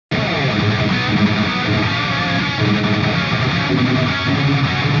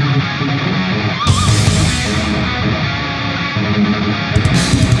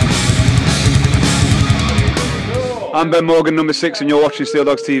I'm Ben Morgan, number 6, and you're watching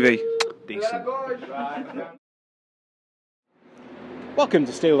SteeldogsTV. Decent. Welcome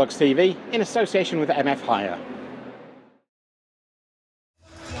to SteeldogsTV in association with MF Hire.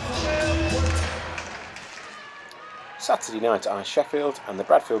 Saturday night at Sheffield and the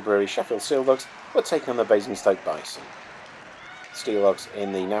Bradfield Brewery Sheffield Steeldogs were taking on the Basingstoke Bison. Steeldogs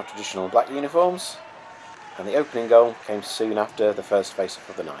in the now traditional black uniforms, and the opening goal came soon after the first face-off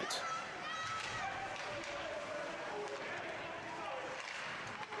of the night.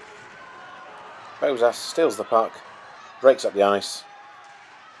 Bozas steals the puck, breaks up the ice,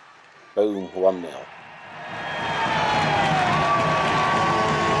 boom, 1-0.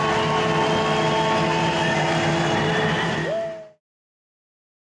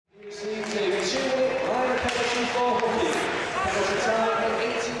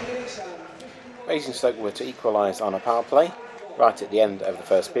 Basingstoke were to equalise on a power play right at the end of the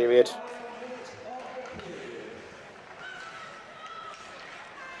first period.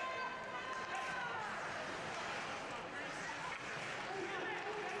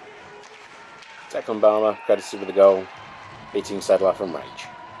 Declan Barmer credited with the goal, beating Sedler from range.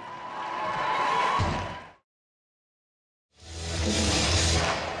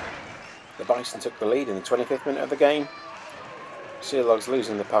 The Bison took the lead in the 25th minute of the game. Steeldogs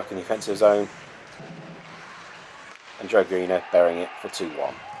losing the puck in the offensive zone, and Joe Greener burying it for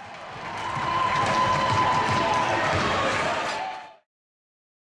 2-1.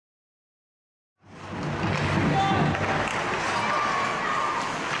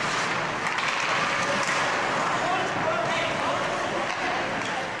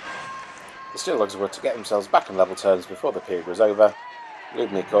 The Steeldogs were to get themselves back on level terms before the period was over,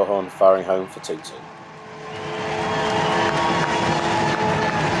 Ludmilla Corhorn firing home for 2-2.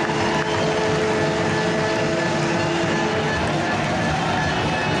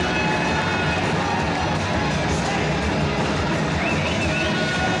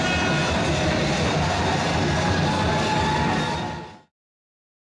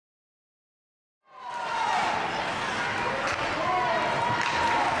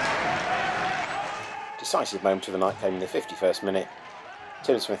 Decisive moment of the night came in the 51st minute,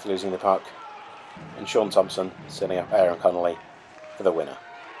 Tim Smith losing the puck and Sean Thompson setting up Aaron Connolly for the winner.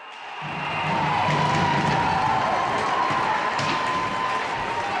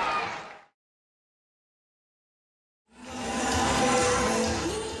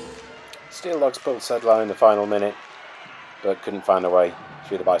 Steeldogs pulled Sedlow in the final minute but couldn't find a way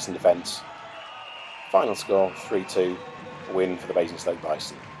through the Bison defence. Final score 3-2, win for the Basingstoke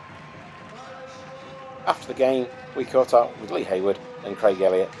Bison. After the game, we caught up with Lee Haywood and Craig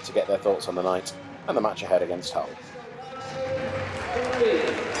Elliott to get their thoughts on the night and the match ahead against Hull.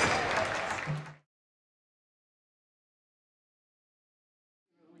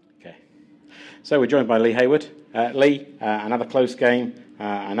 Okay, so we're joined by Lee Haywood. Lee, another close game,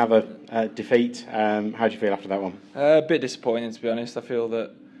 another defeat. How do you feel after that one? A bit disappointing, to be honest. I feel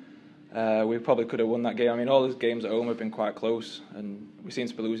that we probably could have won that game. I mean, all those games at home have been quite close, and we seem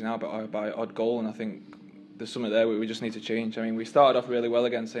to be losing out by an odd goal, and I think there's something there we just need to change. I mean, we started off really well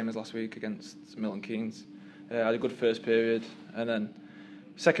again, same as last week against Milton Keynes. Had a good first period, and then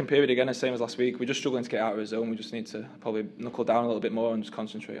second period again, the same as last week. We're just struggling to get out of our zone. We just need to probably knuckle down a little bit more and just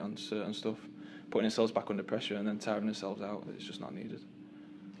concentrate on certain stuff, putting ourselves back under pressure and then tiring ourselves out. It's just not needed.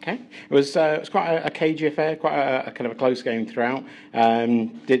 Okay, it was quite a cagey affair, quite a kind of a close game throughout.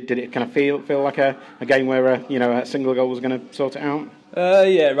 Did it kind of feel like a game where a single goal was going to sort it out?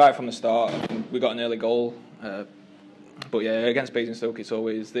 Yeah, right from the start. I mean, we got an early goal, but yeah, against Basingstoke, it's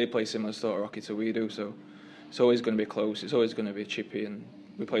always they play similar sort of hockey to we do, so it's always going to be close. It's always going to be chippy, and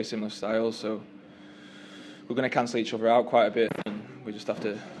we play similar styles, so we're going to cancel each other out quite a bit, and we just have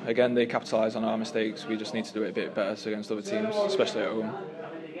to. Again, they capitalise on our mistakes. We just need to do it a bit better against other teams, especially at home.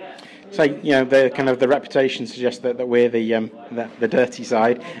 So the kind of the reputation suggests that we're the dirty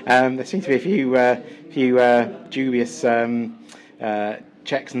side. There seems to be a few dubious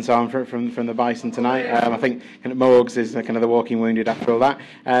checks and so on from the Bison tonight. I think kind of Morgs is kind of the walking wounded after all that.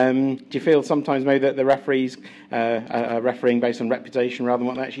 Do you feel sometimes maybe that the referees are refereeing based on reputation rather than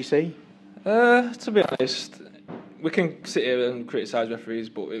what they actually see? To be honest, we can sit here and criticise referees,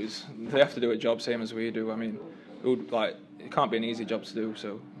 but they have to do a job same as we do. I mean, it can't be an easy job to do,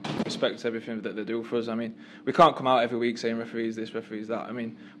 so respect everything that they do for us. I mean, we can't come out every week saying referees this, referees that. I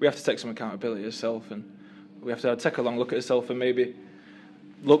mean, we have to take some accountability ourselves, and we have to take a long look at ourselves and maybe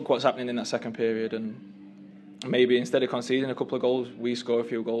look what's happening in that second period, and maybe instead of conceding a couple of goals, we score a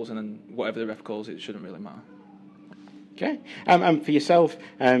few goals, and then whatever the ref calls, it shouldn't really matter. Okay, and for yourself,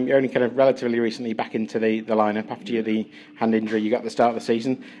 you're only kind of relatively recently back into the lineup after the hand injury you got at the start of the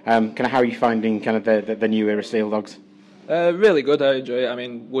season. Kind of how are you finding kind of the new era Steeldogs? Really good. I enjoy it. I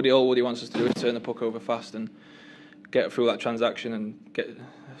mean, all Woody wants us to do is turn the puck over fast and get through that transaction and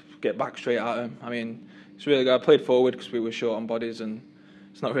get back straight at him. I mean, it's really good. I played forward because we were short on bodies, and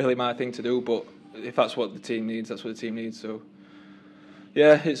it's not really my thing to do. But if that's what the team needs, that's what the team needs. So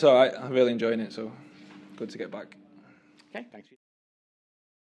yeah, it's all right. I'm really enjoying it. So good to get back. Okay, thanks.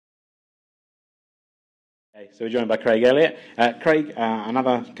 Okay, so we're joined by Craig Elliott. Craig,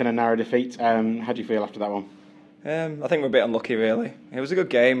 another kind of narrow defeat. How do you feel after that one? I think we're a bit unlucky, really. It was a good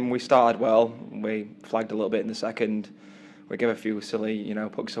game. We started well. We flagged a little bit in the second. We gave a few silly,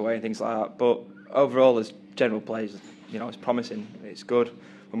 pucks away and things like that. But overall, as general plays, it's promising. It's good.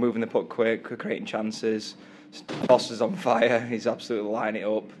 We're moving the puck quick. We're creating chances. Boss is on fire. He's absolutely lining it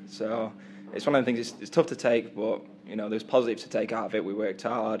up. So it's one of the things. It's tough to take, but there's positives to take out of it. We worked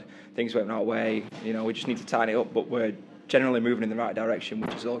hard. Things went our way. We just need to tighten it up. But we're generally moving in the right direction,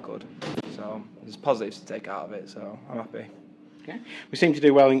 which is all good. So there's positives to take out of it, so I'm happy. Okay. We seem to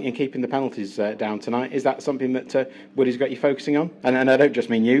do well in keeping the penalties down tonight. Is that something that Woody's got you focusing on? And I don't just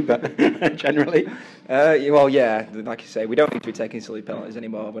mean you, but generally. Well, yeah, like you say, we don't need to be taking silly penalties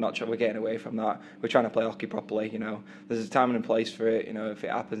anymore. We're getting away from that. We're trying to play hockey properly. There's a time and a place for it. If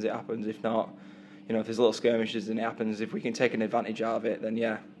it happens, it happens. If not, if there's little skirmishes, then it happens. If we can take an advantage out of it, then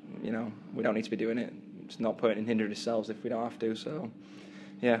yeah, we don't need to be doing it. It's not putting in hindering ourselves if we don't have to. So.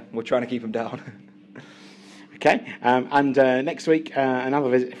 Yeah, we're trying to keep them down. Okay, and next week another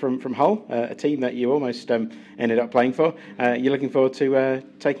visit from Hull, a team that you almost ended up playing for. You're looking forward to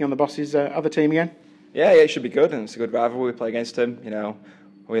taking on the Boss's other team again? Yeah, it should be good, and it's a good rivalry. We play against them.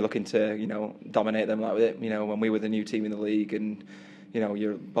 We're looking to dominate them like it. When we were the new team in the league, and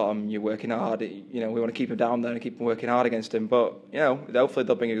you're bottom, you're working hard. We want to keep them down there and keep them working hard against them. But hopefully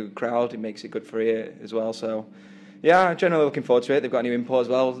they'll bring a good crowd. It makes it good for you as well. So. Yeah, I'm generally looking forward to it. They've got a new import as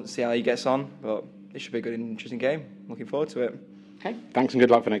well. See how he gets on. But it should be a good, interesting game. Looking forward to it. Okay, thanks and good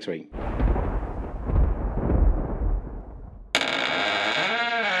luck for next week.